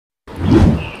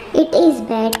It is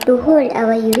bad to hold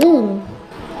our urine.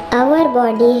 Our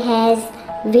body has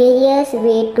various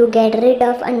ways to get rid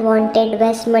of unwanted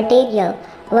waste material.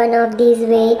 One of these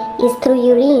ways is through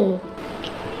urine.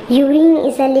 Urine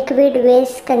is a liquid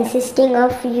waste consisting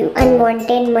of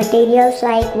unwanted materials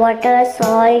like water,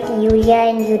 salt,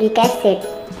 urea and uric acid.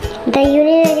 The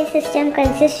urinary system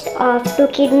consists of 2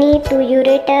 kidneys, 2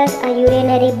 ureters, a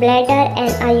urinary bladder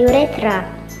and a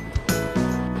urethra.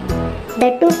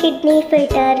 The 2 kidneys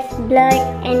filters blood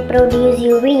and produce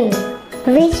urine,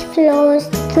 which flows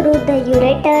through the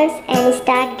ureters and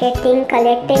start getting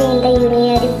collected in the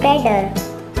urinary bladder.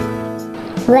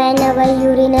 When our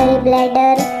urinary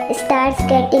bladder starts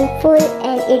getting full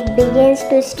and it begins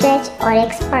to stretch or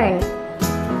expand,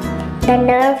 the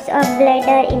nerves of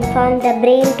bladder inform the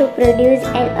brain to produce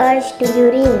an urge to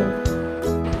urine.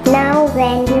 Now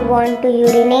when we want to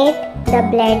urinate, the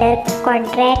bladder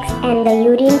contracts and the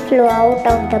urine flow out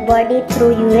of the body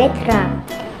through urethra.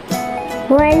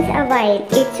 Once a while,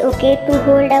 it's okay to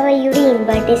hold our urine,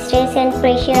 but stress and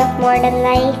pressure of modern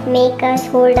life make us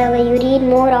hold our urine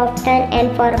more often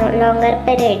and for a longer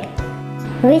period,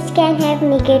 which can have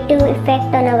negative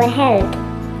effect on our health.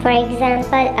 For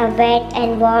example, a wet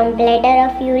and warm bladder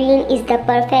of urine is the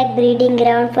perfect breeding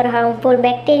ground for harmful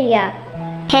bacteria.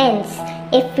 Hence,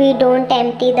 if we don't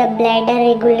empty the bladder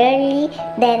regularly,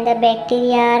 then the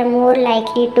bacteria are more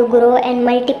likely to grow and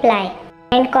multiply,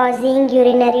 and causing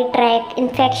urinary tract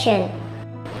infection.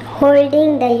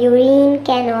 Holding the urine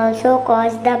can also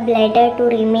cause the bladder to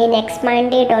remain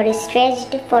expanded or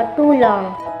stretched for too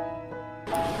long.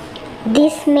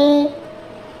 This may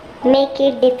make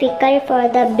it difficult for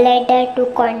the bladder to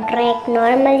contract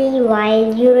normally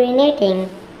while urinating.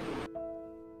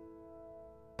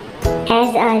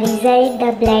 As a result,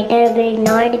 the bladder will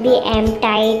not be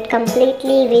emptied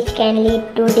completely, which can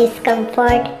lead to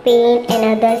discomfort, pain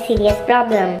and other serious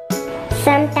problems.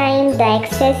 Sometimes the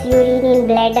excess urine in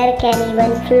bladder can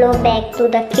even flow back to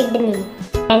the kidney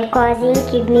and causing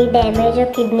kidney damage or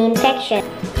kidney infection.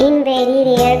 In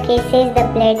very rare cases, the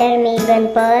bladder may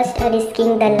even burst,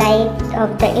 risking the life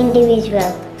of the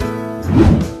individual.